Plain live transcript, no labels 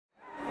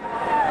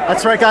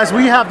That's right, guys.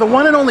 We have the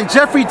one and only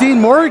Jeffrey Dean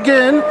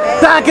Morgan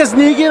back as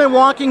Negan in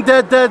Walking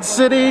Dead Dead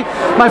City.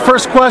 My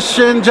first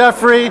question,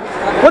 Jeffrey,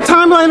 what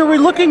timeline are we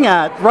looking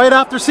at right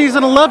after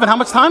season 11? How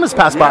much time has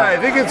passed by? I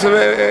think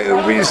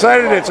we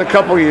decided it's a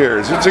couple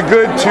years. It's a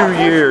good 2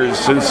 years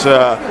since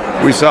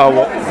we saw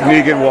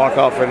Negan walk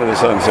off into the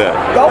sunset.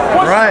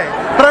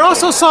 Right. But I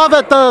also saw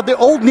that the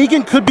old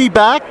Negan could be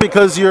back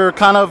because you're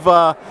kind of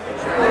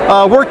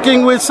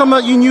working with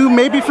someone that you knew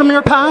maybe from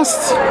your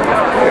past?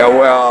 Yeah,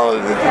 well,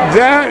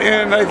 that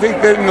and I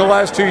think that in the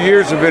last 2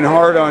 years have been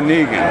hard on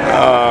Negan.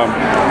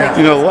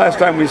 The last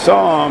time we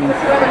saw him,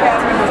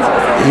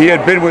 he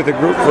had been with the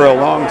group for a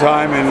long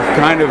time and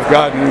kind of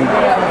gotten,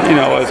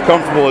 as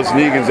comfortable as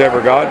Negan's ever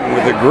gotten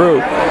with the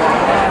group.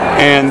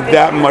 And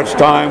that much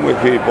time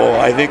with people,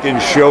 I think in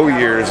show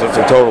years, it's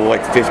a total of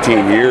like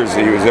 15 years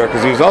that he was there,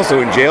 because he was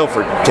also in jail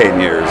for 10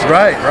 years.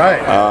 Right.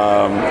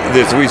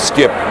 This we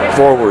skip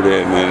forward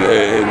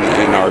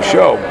in our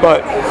show.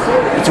 But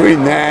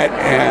between that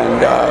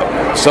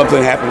and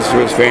something happens to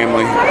his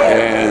family,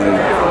 and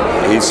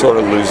he sort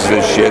of loses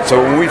his shit.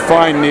 So when we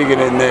find Negan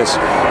in this,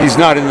 he's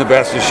not in the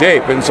best of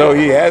shape, and so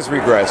he has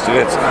regressed, and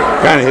it's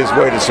kind of his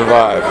way to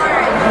survive.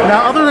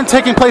 Now, other than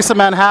taking place in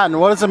Manhattan,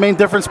 what is the main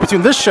difference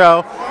between this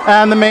show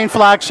and the main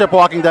flagship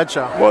Walking Dead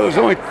show? Well, there's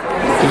only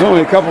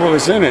a couple of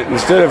us in it.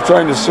 Instead of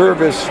trying to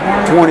service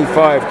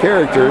 25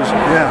 characters,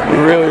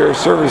 we really are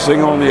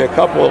servicing only a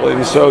couple,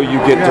 and so you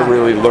get to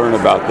really learn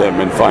about them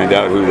and find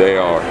out who they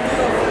are.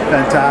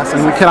 Fantastic.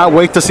 We cannot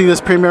wait to see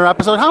this premiere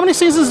episode. How many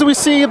seasons do we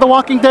see The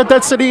Walking Dead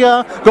Dead City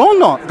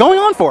going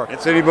on for?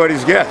 It's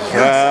anybody's guess.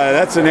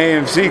 That's an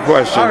AMC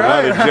question,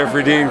 not a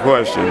Jeffrey Dean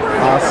question.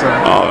 Awesome.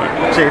 All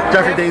right.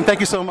 Jeffrey Dean, thank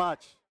you so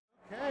much.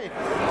 Okay.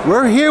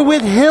 We're here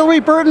with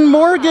Hilarie Burton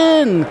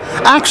Morgan,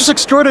 actress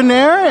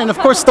extraordinaire, and of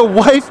course the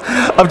wife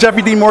of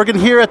Jeffrey Dean Morgan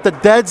here at the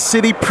Dead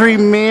City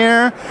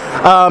premiere.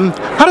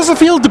 How does it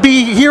feel to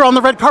be here on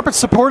the red carpet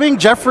supporting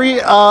Jeffrey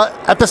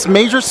at this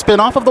major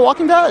spin-off of The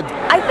Walking Dead?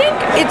 I think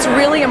it's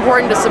really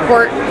important to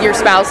support your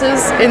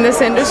spouses in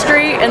this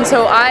industry, and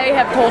so I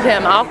have told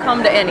him I'll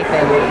come to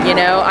anything.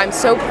 I'm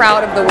so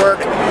proud of the work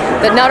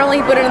that not only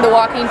he put into The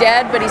Walking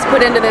Dead, but he's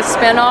put into this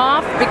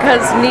spin-off,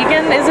 because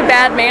Negan is a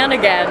bad man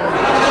again,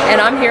 and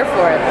I'm here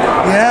for it.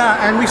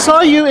 Yeah, and we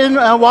saw you in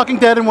Walking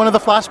Dead in one of the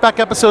flashback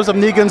episodes of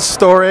Negan's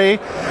story.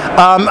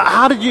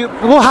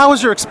 How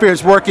was your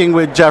experience working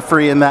with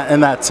Jeffrey in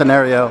that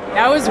scenario?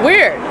 That was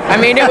weird. I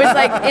mean, it was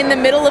like in the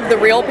middle of the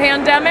real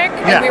pandemic,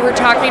 and we were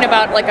talking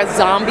about like a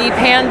zombie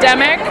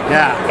pandemic.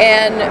 Yeah.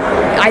 And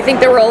I think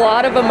there were a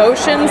lot of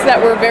emotions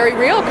that were very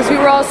real, because we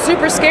were all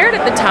super scared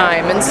at the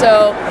time, and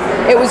so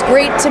it was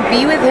great to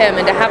be with him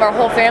and to have our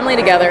whole family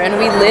together. And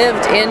we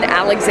lived in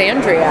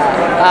Alexandria,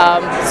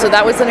 so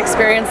that was an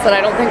experience that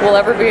I don't think we'll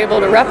ever be able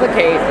to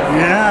replicate.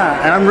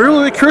 Yeah, and I'm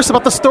really curious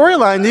about the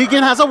storyline.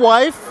 Negan has a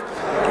wife,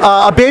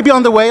 a baby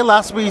on the way,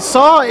 last we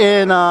saw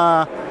in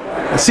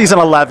season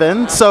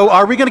 11. So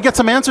are we going to get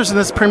some answers in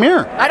this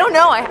premiere? I don't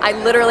know. I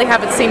literally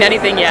haven't seen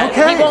anything yet.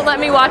 Okay. He won't let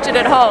me watch it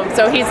at home,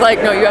 so he's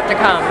like, no, you have to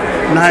come.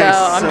 Nice.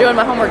 So I'm doing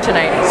my homework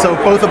tonight. So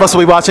both of us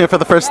will be watching it for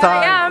the first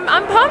time? Yeah,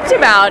 I'm pumped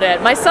about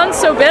it. My son's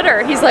so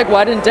bitter. He's like,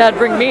 why didn't Dad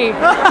bring me?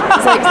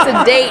 He's like, it's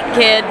a date,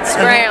 kid.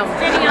 Scram.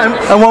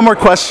 And one more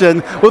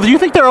question. Well, do you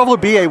think there will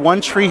be a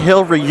One Tree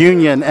Hill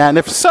reunion? And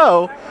if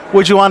so,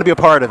 would you want to be a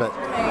part of it?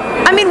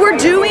 I mean, we're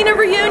doing a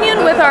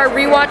reunion with our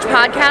rewatch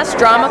podcast,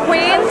 Drama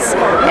Queens,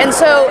 and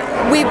so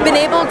we've been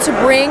able to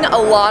bring a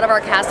lot of our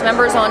cast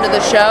members onto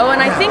the show,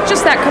 and I think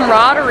just that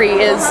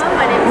camaraderie is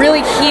really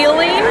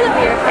healing,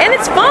 and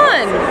it's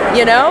fun,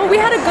 We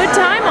had a good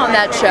time on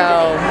that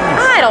show.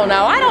 I don't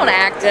know. I don't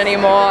act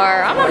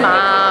anymore. I'm a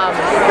mom.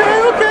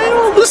 Okay.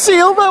 Well,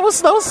 Lucille, that was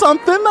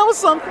something.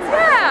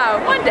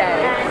 Yeah, one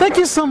day. Thank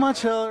you so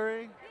much, Hilarie.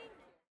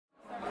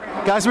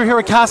 Guys, we're here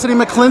with Cassady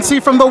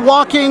McClincy from The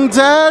Walking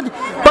Dead.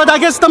 But I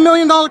guess the $1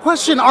 million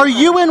question, are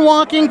you in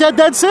Walking Dead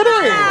Dead City?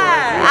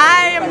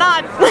 I am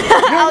not.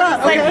 I'll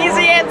just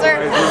easy answer.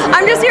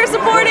 I'm just here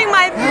supporting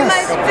my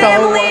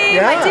family,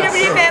 my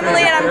TWD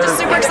family, and I'm just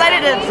super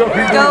excited to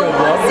go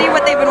see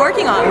what they've been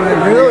working on.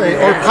 Really?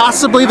 Or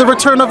possibly the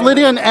return of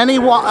Lydia and any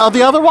of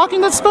the other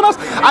Walking Dead spin-offs?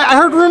 I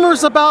heard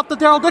rumors about the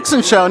Daryl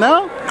Dixon show,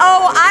 no?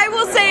 Oh, I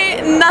will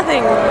say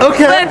nothing.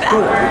 Okay. But,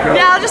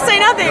 yeah, I'll just say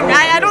nothing.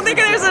 I don't think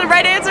there's a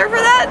right answer for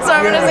that, so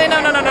I'm going to say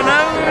no,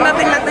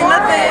 nothing.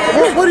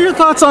 What are your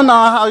thoughts on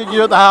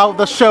how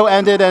the show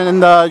ended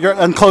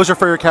and closure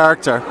for your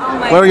character?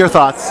 What are your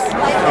thoughts?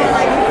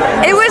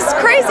 It was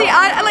crazy.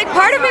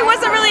 Part of me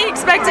wasn't really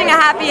expecting a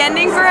happy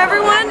ending for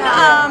everyone,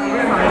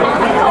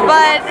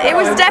 but it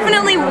was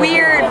definitely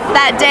weird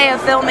that day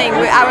of filming.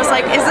 I was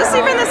like, is this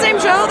even the same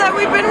show that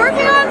we've been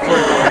working on?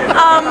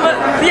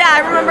 Yeah, I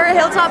remember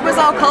Hilltop was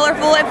all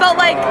colorful. It felt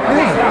like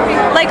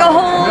a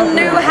whole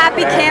new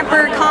happy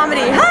camper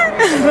comedy.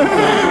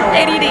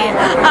 ADD.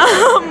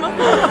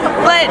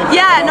 But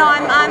yeah, no,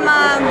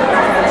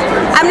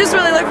 I'm just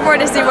really looking forward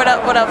to see what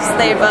else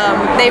they've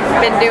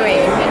been doing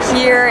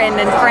here and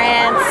in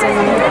France and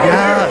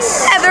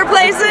other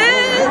places.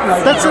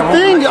 That's the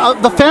thing.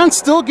 The fans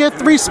still get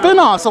 3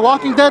 spin-offs. The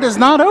Walking Dead is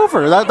not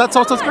over. That's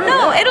also great.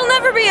 No, it'll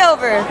never be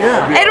over.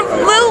 Yeah. It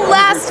will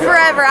last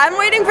forever. I'm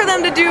waiting for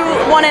them to do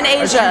one in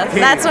Asia.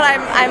 That's what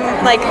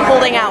I'm like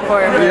holding out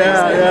for.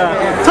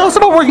 Yeah. Tell us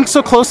about working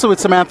so closely with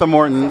Samantha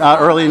Morton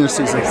early in the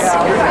season.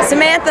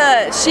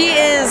 Samantha, she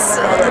is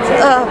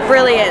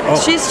brilliant.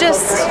 She's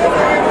just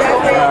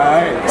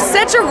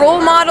such a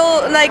role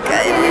model. Like,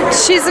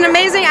 she's an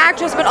amazing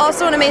actress, but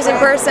also an amazing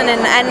person,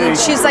 and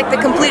she's like the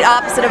complete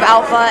opposite of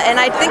Alpha. And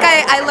I think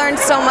I learned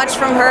so much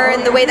from her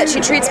in the way that she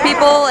treats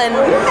people and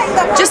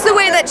just the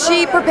way that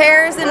she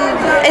prepares and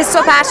is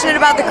so passionate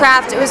about the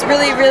craft. It was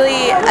really,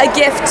 really a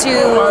gift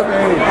to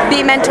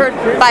be mentored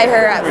by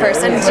her at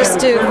first, and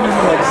just be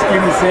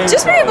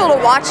able to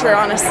watch her,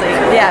 honestly.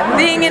 Yeah,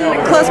 being in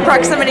close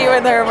proximity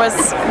with her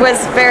was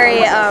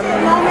very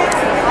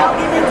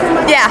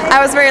I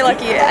was very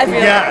lucky. I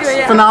feel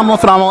like.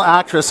 Phenomenal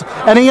actress.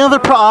 Any other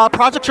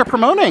projects you're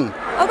promoting?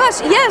 Oh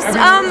gosh, yes.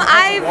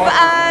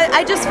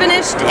 I just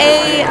finished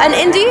an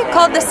indie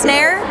called The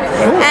Snare,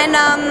 and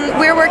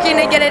we're working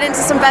to get it into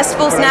some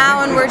festivals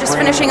now, and we're just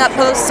finishing up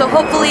posts. So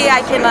hopefully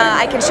I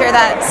can share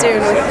that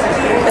soon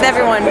with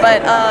everyone.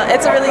 But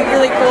it's a really,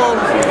 really cool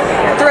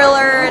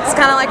thriller. It's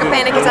kind of like a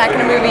panic attack in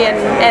a movie, and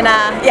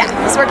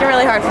it's working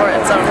really hard for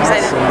it. So I'm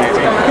excited.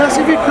 Yes,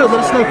 if you could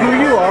let us know who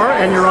you are,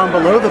 and you're on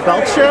Below the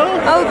Belt show.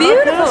 Oh,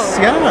 beautiful!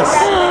 Yes.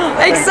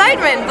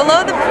 Excitement,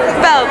 Below the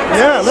Belt.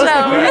 Yeah, let us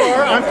know who you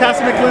are. I'm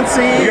Cassady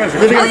McClincy.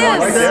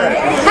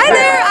 Hi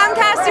there, I'm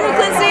Cassady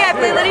McClincy. I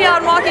play Lydia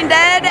on Walking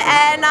Dead,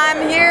 and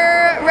I'm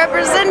here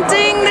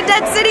representing the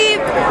Dead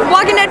City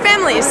Walking Dead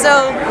family.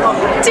 So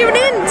tune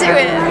in to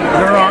it.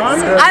 You're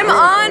on? I'm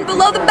on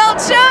Below the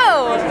Belt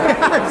show.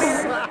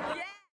 Yes.